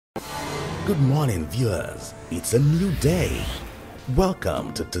Good morning, viewers. It's a new day.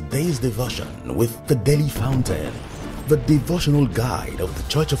 Welcome to today's devotion with the Daily Fountain, the devotional guide of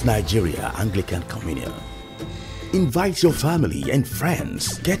the Church of Nigeria Anglican Communion. Invite your family and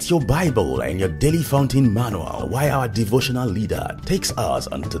friends. Get your Bible and your Daily Fountain manual while our devotional leader takes us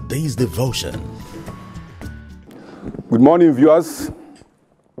on today's devotion. Good morning, viewers.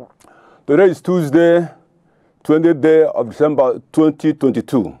 Today is Tuesday, 20th day of December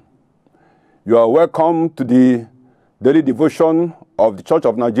 2022. You are welcome to the daily devotion of the Church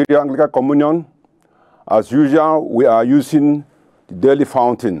of Nigeria Anglican Communion. As usual, we are using the Daily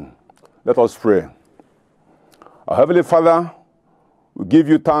Fountain. Let us pray. Our Heavenly Father, we give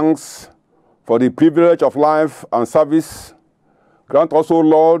you thanks for the privilege of life and service. Grant us, O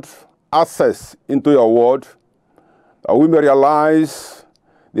Lord, access into your word, that we may realize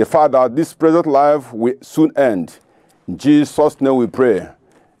the fact that this present life will soon end. In Jesus' name we pray.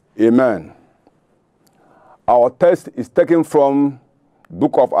 Amen. Our text is taken from the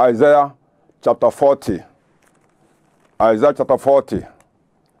book of Isaiah, chapter 40. Isaiah chapter 40,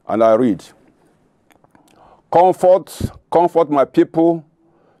 and I read, Comfort my people,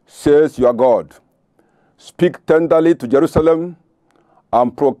 says your God. Speak tenderly to Jerusalem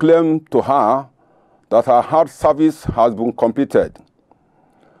and proclaim to her that her hard service has been completed,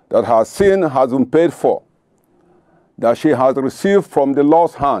 that her sin has been paid for, that she has received from the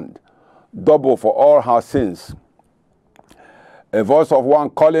Lord's hand double for all her sins. A voice of one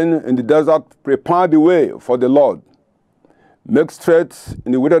calling in the desert, prepare the way for the Lord. Make straight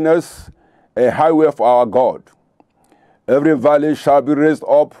in the wilderness a highway for our God. Every valley shall be raised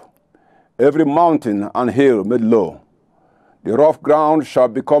up, every mountain and hill made low. The rough ground shall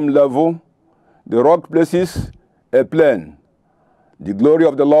become level, the rock places a plain. The glory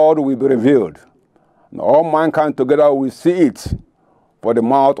of the Lord will be revealed, and all mankind together will see it, for the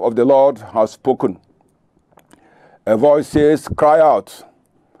mouth of the Lord has spoken. A voice says, cry out.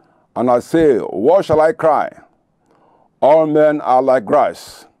 And I say, what shall I cry? All men are like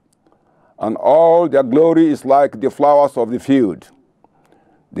grass, and all their glory is like the flowers of the field.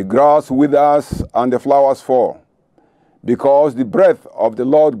 The grass withers and the flowers fall, because the breath of the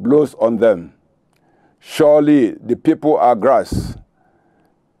Lord blows on them. Surely the people are grass.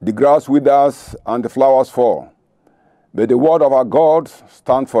 The grass withers and the flowers fall. May the word of our God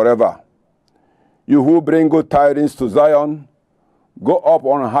stand forever. You who bring good tidings to Zion, go up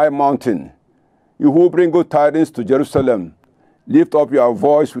on a high mountain. You who bring good tidings to Jerusalem, lift up your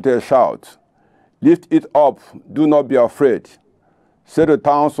voice with a shout. Lift it up, do not be afraid. Say to the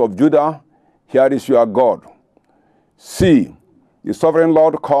towns of Judah, here is your God. See, the sovereign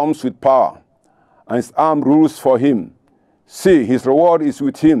Lord comes with power, and his arm rules for him. See, his reward is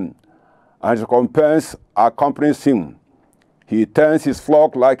with him, and his recompense accompanies him. He tends his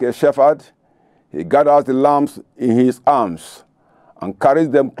flock like a shepherd. He gathers the lambs in his arms and carries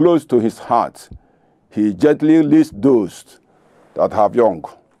them close to his heart. He gently leads those that have young.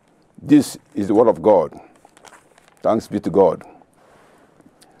 This is the word of God. Thanks be to God.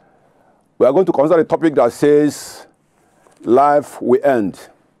 We are going to consider a topic that says, life will end.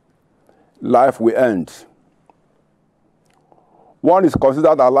 Life will end. One is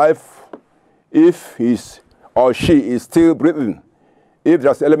considered alive if he's or she is still breathing, if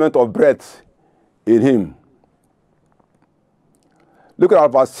there's an element of breath in him. Look at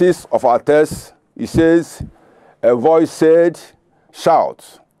verse 6 of our text. It says, a voice said,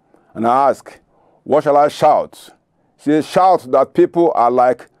 shout. And I ask, what shall I shout? It says, shout that people are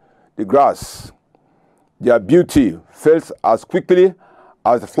like the grass. Their beauty fades as quickly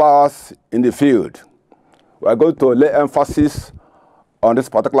as the flowers in the field. We are going to lay emphasis on this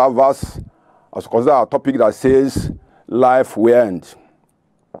particular verse as we consider a topic that says, life will end.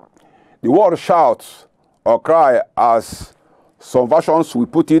 The word shout or cry, as some versions will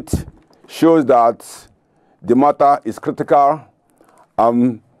put it, shows that the matter is critical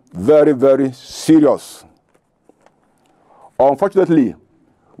and very, very serious. Unfortunately,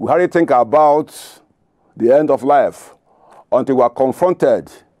 we hardly think about the end of life until we are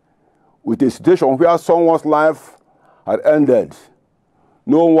confronted with a situation where someone's life had ended.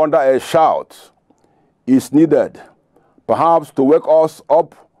 No wonder a shout is needed, perhaps to wake us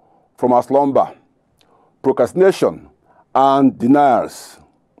up from our slumber, procrastination, and denials.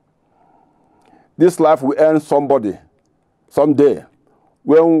 This life will end someday,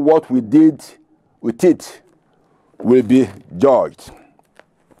 when what we did with it will be judged.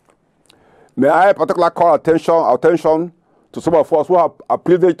 May I particularly call attention to some of us who are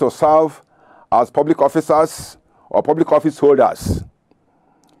privileged to serve as public officers or public office holders.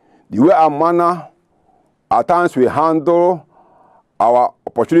 The way our manner, at times we handle our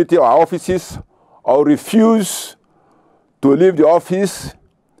opportunity or offices or refuse to leave the office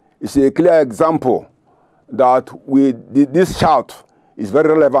is a clear example that this shout is very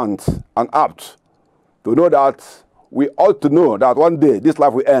relevant and apt to know that we ought to know that one day this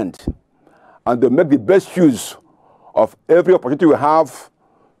life will end, and to make the best use of every opportunity we have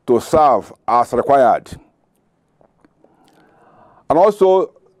to serve as required. And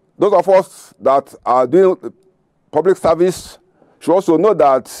also, those of us that are doing public service should also know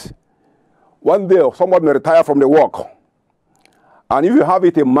that one day someone may retire from the work. And if you have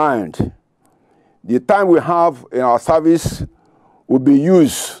it in mind, the time we have in our service will be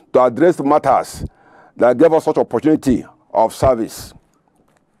used to address matters that give us such opportunity of service.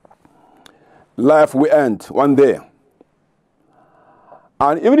 Life will end one day.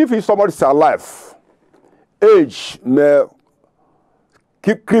 And even if somebody is alive, age may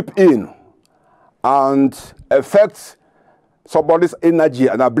creep in and affect somebody's energy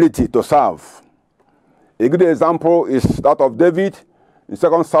and ability to serve. A good example is that of David in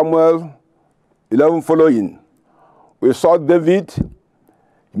 2 Samuel 11 following. We saw David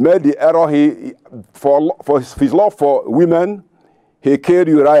made the error for his love for women. He killed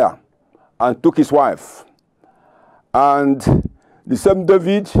Uriah and took his wife. And the same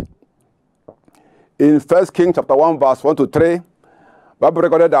David in 1 Kings chapter 1 verse 1 to 3, Bible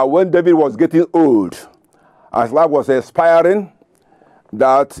recorded that when David was getting old, and his life was expiring,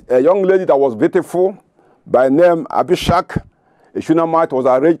 that a young lady that was beautiful by name Abishag, a Shunammite, was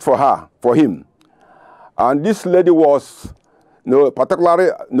arranged for him. And this lady was particularly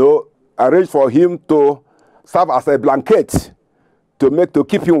arranged for him to serve as a blanket to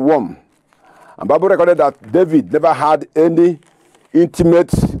keep him warm. And Bible recorded that David never had any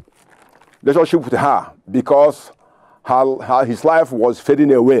intimate relationship with her because his life was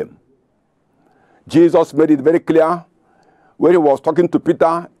fading away. Jesus made it very clear when he was talking to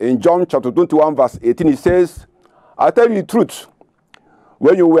Peter in John chapter 21 verse 18. He says, I tell you the truth,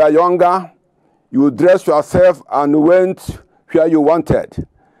 when you were younger, you dressed yourself and went where you wanted.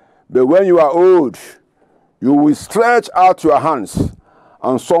 But when you are old, you will stretch out your hands,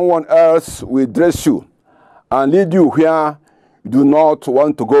 and someone else will dress you and lead you where you do not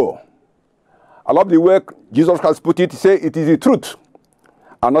want to go. I love the way Jesus Christ put it. He said, it is the truth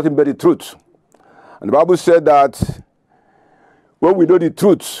and nothing but the truth. And the Bible said that when we know the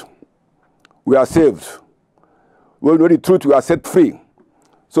truth, we are saved. When we know the truth, we are set free.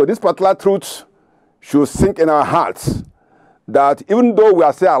 So this particular truth should sink in our hearts that even though we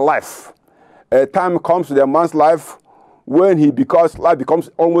are still alive, a time comes to the man's life when life becomes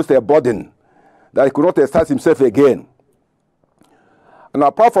almost a burden, that he could not exercise himself again. And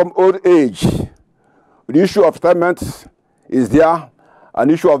apart from old age, the issue of retirement is there, and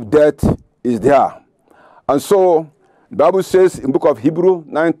the issue of death is there. And so the Bible says in the book of Hebrews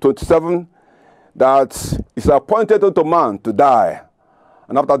 9:27 that it's appointed unto man to die,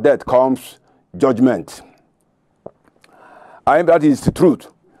 and after death comes judgment. And that is the truth.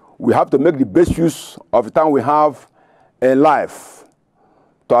 We have to make the best use of the time we have in life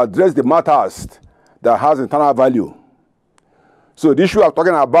to address the matters that has eternal value. So the issue I'm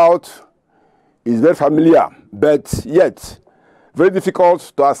talking about is very familiar, but yet very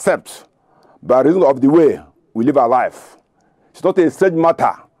difficult to accept by reason of the way we live our life. It's not a strange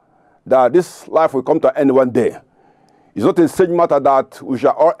matter that this life will come to an end one day. It's not a strange matter that we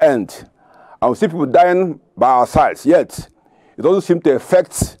shall all end. And we see people dying by our sides, yet it doesn't seem to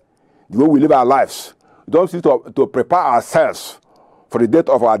affect the way we live our lives. We don't seem to prepare ourselves for the date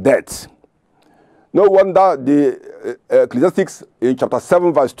of our death. No wonder the Ecclesiastes in chapter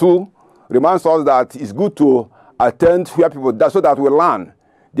 7 verse 2 reminds us that it's good to attend where people die so that we learn.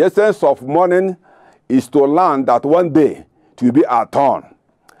 The essence of mourning is to learn that one day it will be our turn.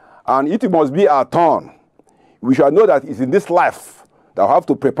 And it must be our turn. We shall know that it's in this life that we have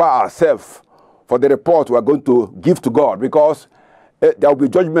to prepare ourselves for the report we are going to give to God, because there will be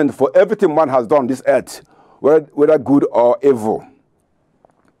judgment for everything man has done on this earth, whether good or evil.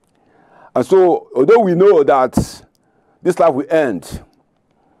 And so, although we know that this life will end,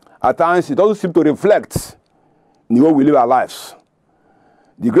 at times it doesn't seem to reflect in the way we live our lives.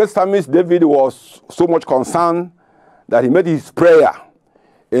 The great psalmist David was so much concerned that he made his prayer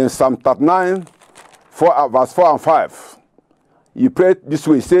in Psalm 39, verse 4 and 5. He prayed this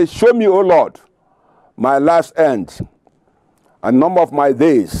way. He says, show me, O Lord, my life's end and number of my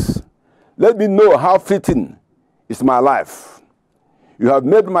days. Let me know how fleeting is my life. You have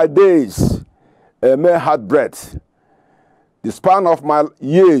made my days a mere heartbreadth. The span of my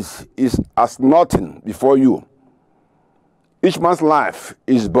years is as nothing before you. Each man's life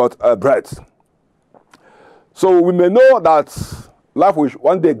is but a breath. So we may know that life will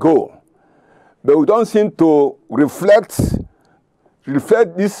one day go. But we don't seem to reflect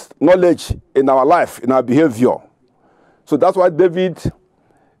this knowledge in our life, in our behavior. So that's why David,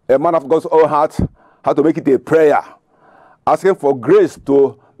 a man of God's own heart, had to make it a prayer, asking for grace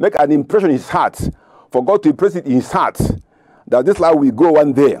to make an impression in his heart, for God to impress it in his heart, that this life will go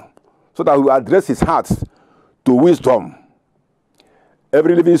one day, so that he will address his heart to wisdom.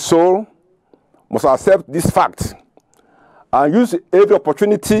 Every living soul must accept this fact and use every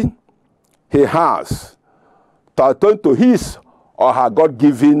opportunity he has to attend to his or her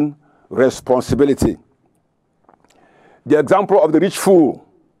God-given responsibility. The example of the rich fool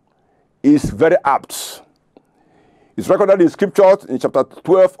is very apt. It's recorded in Scripture in chapter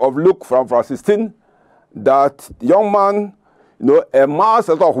 12 of Luke from verse 16 that the young man, amassed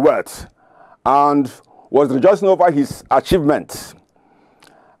a lot of wealth and was rejoicing over his achievement.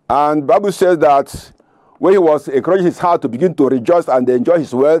 And the Bible says that when he was encouraging his heart to begin to rejoice and enjoy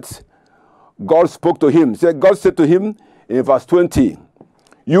his wealth, God spoke to him. God said to him in verse 20,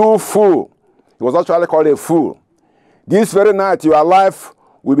 "You fool," he was actually called a fool, "this very night your life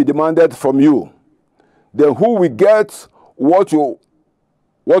will be demanded from you. Then who will get what you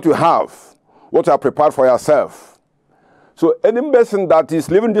have, what you have prepared for yourself?" So any person that is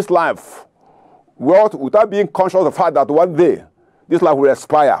living this life without being conscious of the fact that one day this life will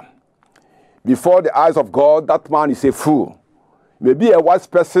expire, before the eyes of God, that man is a fool. Maybe a wise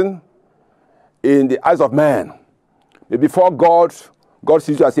person in the eyes of man. Maybe before God, God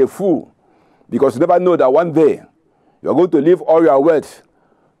sees you as a fool, because you never know that one day you're going to leave all your wealth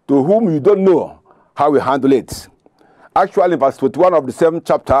to whom you don't know how you handle it. Actually, in verse 21 of the same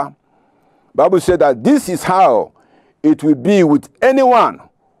chapter, the Bible said that this is how it will be with anyone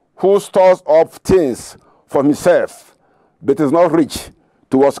who stores up things for himself, but is not rich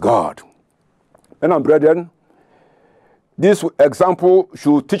towards God. And brethren, this example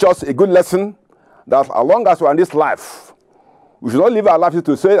should teach us a good lesson, that as long as we are in this life, we should not live our lives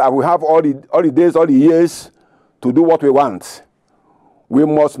to say that we have all the days, all the years to do what we want. We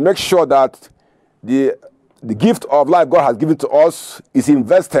must make sure that the gift of life God has given to us is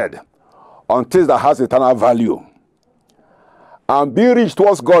invested on things that has eternal value. And being rich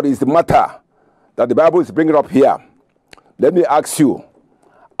towards God is the matter that the Bible is bringing up here. Let me ask you,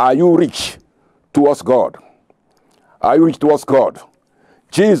 are you rich towards God? Are you rich towards God?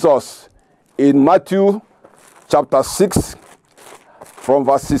 Jesus, in Matthew chapter 6, from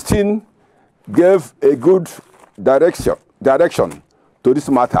verse 16, gave a good direction to this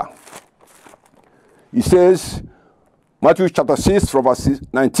matter. He says, Matthew chapter 6, from verse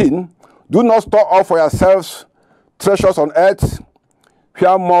 19, "Do not store up for yourselves treasures on earth,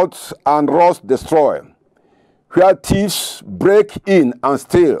 where moth and rust destroy, where thieves break in and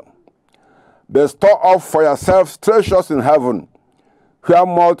steal. But store up for yourselves treasures in heaven, where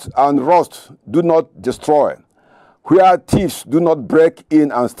moth and rust do not destroy, where thieves do not break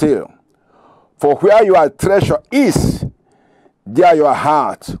in and steal. For where your treasure is, there your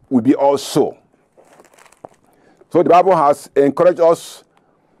heart will be also." So the Bible has encouraged us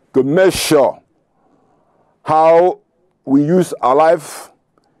to measure how we use our life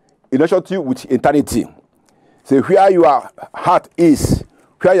in relationship with eternity. So where your heart is,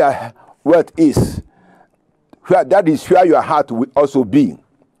 where your wealth is, that is where your heart will also be.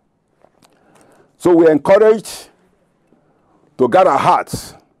 So we are encouraged to guard our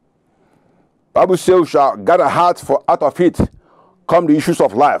hearts. The Bible says we shall guard our hearts, for out of it come the issues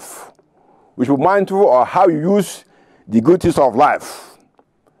of life. We should be mindful of how you use the good things of life.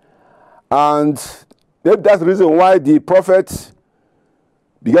 And maybe that's the reason why the prophet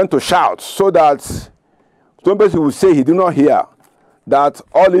began to shout, so that some person will say he did not hear, that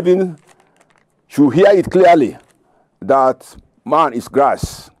all living should hear it clearly, that man is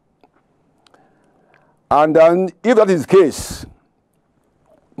grass. And then, if that is the case,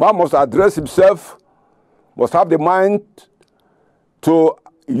 man must address himself, must have the mind to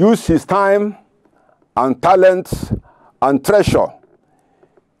use his time and talent and treasure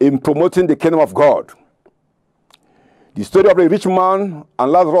in promoting the kingdom of God. The story of the rich man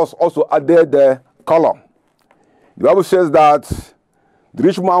and Lazarus also added the color. The Bible says that the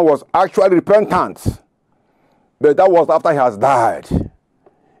rich man was actually repentant, but that was after he has died.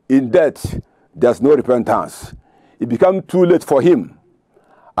 In death, there's no repentance. It became too late for him,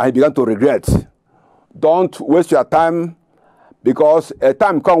 and he began to regret. Don't waste your time, because a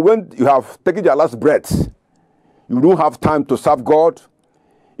time comes when you have taken your last breath. You don't have time to serve God.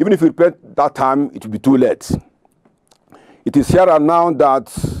 Even if you repent that time, it will be too late. It is here and now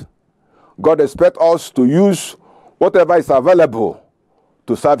that God expects us to use whatever is available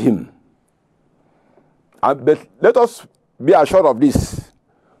to serve Him. But let us be assured of this,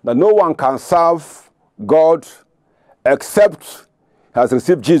 that no one can serve God except he has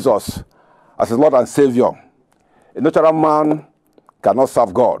received Jesus as his Lord and Savior. A natural man cannot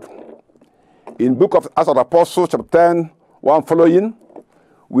serve God. In book of Acts of the Apostles, chapter 10, 1 following,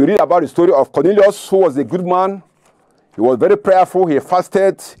 we read about the story of Cornelius, who was a good man. He was very prayerful, he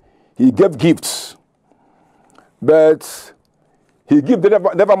fasted, he gave gifts. But his gift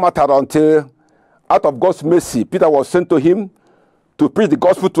never mattered until, out of God's mercy, Peter was sent to him to preach the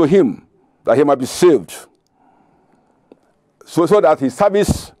gospel to him, that he might be saved. So that his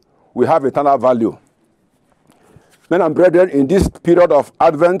service will have eternal value. Men and brethren, in this period of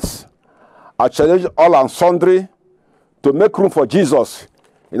Advent, I challenge all and sundry to make room for Jesus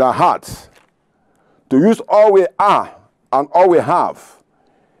in our hearts, to use all we are and all we have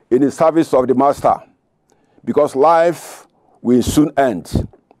in the service of the Master, because life will soon end.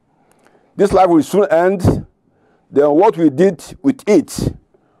 This life will soon end, then what we did with it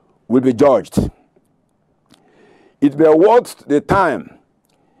will be judged. It may be worth the time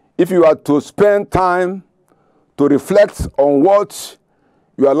if you are to spend time to reflect on what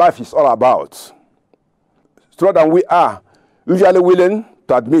your life is all about. So that we are usually willing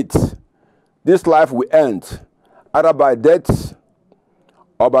to admit this life will end either by death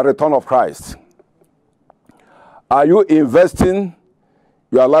or by return of Christ. Are you investing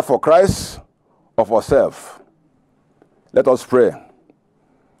your life for Christ or for self? Let us pray.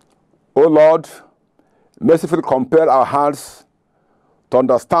 O Lord, mercifully compel our hearts to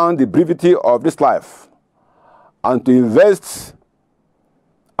understand the brevity of this life and to invest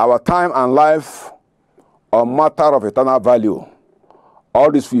our time and life on matter of eternal value.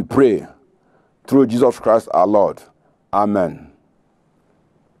 All this we pray through Jesus Christ our Lord. Amen.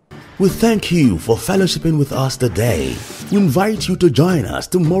 We thank you for fellowshipping with us today. We invite you to join us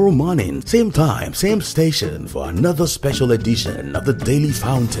tomorrow morning, same time, same station, for another special edition of the Daily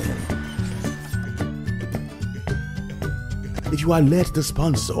Fountain. If you are led to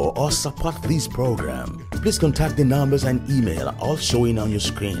sponsor or support this program, please contact the numbers and email all showing on your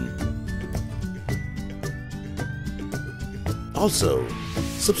screen. Also,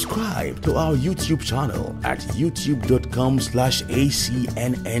 subscribe to our YouTube channel at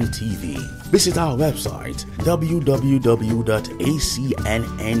youtube.com/ACNNTV. Visit our website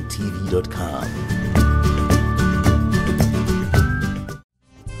www.acnntv.com.